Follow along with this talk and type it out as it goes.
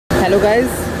Hello guys,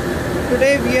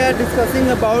 today we are discussing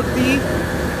about the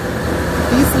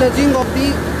desludging of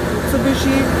the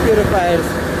Mitsubishi Purifiers.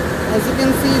 As you can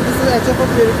see, this is HFO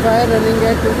purifier running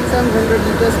at 2700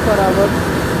 liters per hour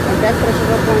and back pressure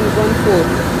of 0.14.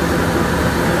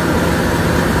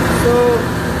 So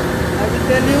I will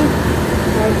tell you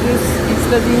how this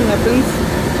desludging happens.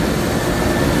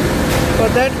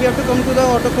 For that we have to come to the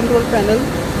auto control panel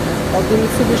of the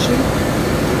Mitsubishi.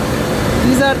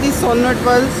 These are the solenoid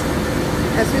valves,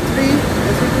 SV3,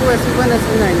 SV2, SV1,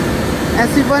 SV9.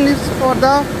 SV1 is for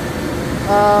the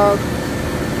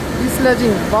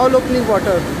desludging, valve opening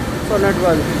water, solenoid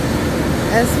valve.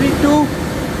 SV2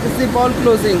 is the valve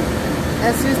closing.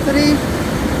 SV3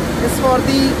 is for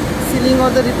the sealing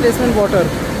of the replacement water.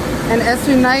 And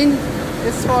SV9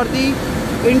 is for the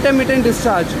intermittent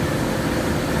discharge.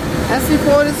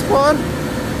 SV4 is for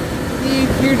the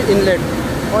feed inlet,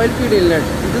 oil feed inlet.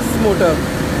 This is motor.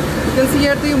 You can see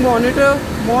here the monitor,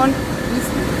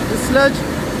 this sludge,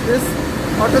 this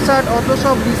auto start, auto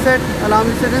stop, reset, alarm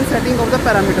reset and setting of the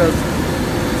parameters.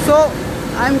 So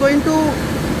I am going to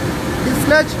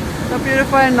desludge the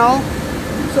purifier now.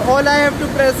 So all I have to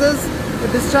press is the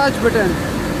discharge button.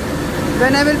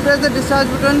 When I will press the discharge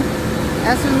button,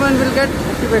 SV1 will get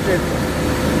activated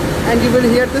and you will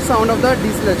hear the sound of the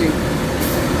desludging.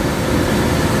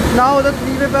 Now the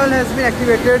three-way valve has been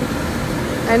activated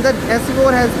and the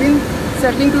SV4 has been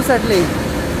settling to settling.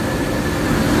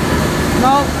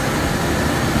 Now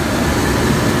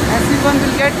SV1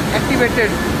 will get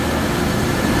activated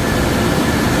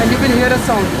and you will hear a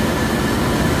sound.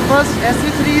 First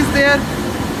SV3 is there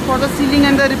for the sealing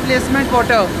and the replacement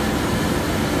water.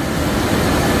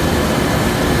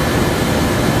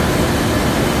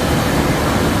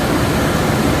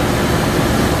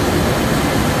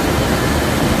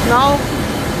 Now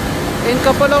in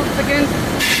couple of seconds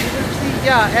you will see,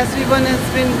 yeah, SV1 has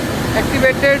been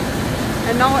activated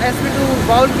and now SV2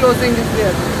 valve closing is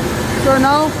there. So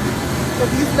now the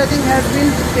desludging has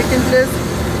been taken place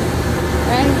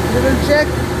and we will check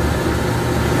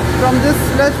from this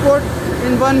sludge port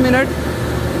in 1 minute.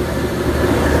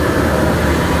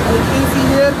 As you can see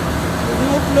here, there is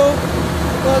no flow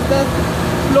because the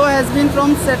flow has been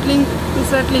from settling to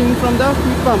settling from the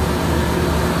feed pump.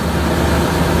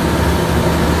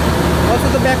 Also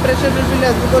the back pressure will be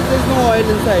less because there is no oil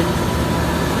inside.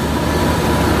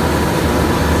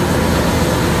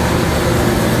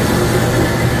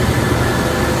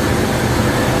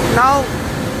 Now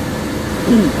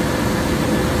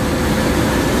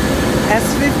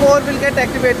SV4 will get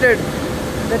activated.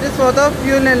 That is for the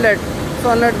fuel inlet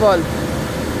solenoid valve.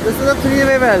 This is a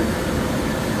three-way valve.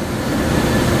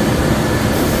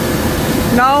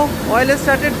 Now oil has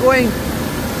started going.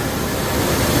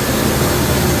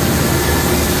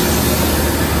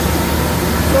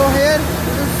 So here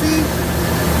you will see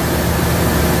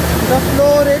the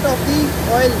flow rate of the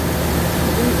oil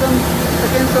in some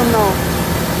seconds from now.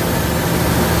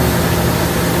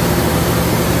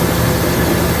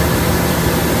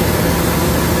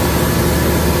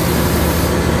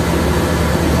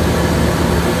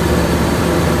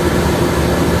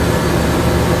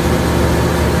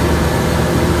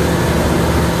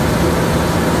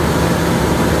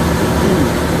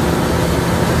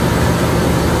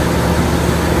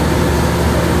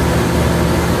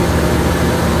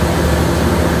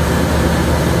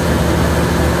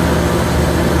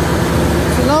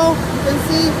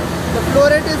 The flow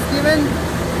rate is given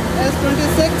as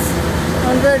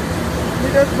 2600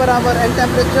 liters per hour and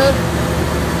temperature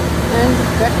and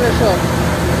back pressure.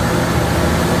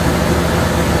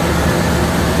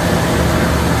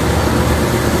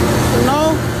 So now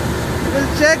we will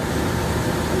check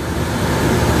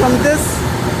from this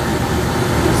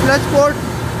sludge port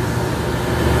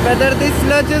whether the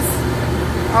sludge is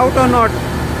out or not.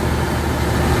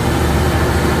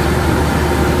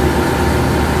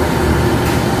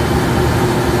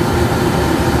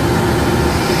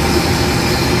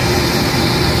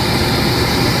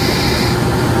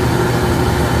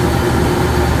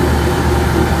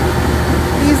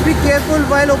 Be careful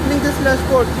while opening this sludge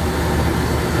port.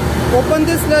 Open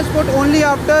this sludge port only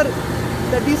after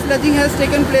the desludging has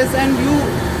taken place and you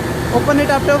open it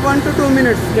after 1 to 2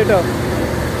 minutes later.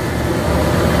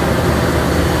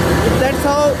 That's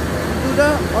how you do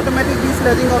the automatic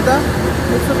desludging of the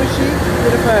Mitsubishi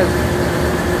Purifier.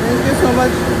 Thank you so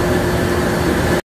much.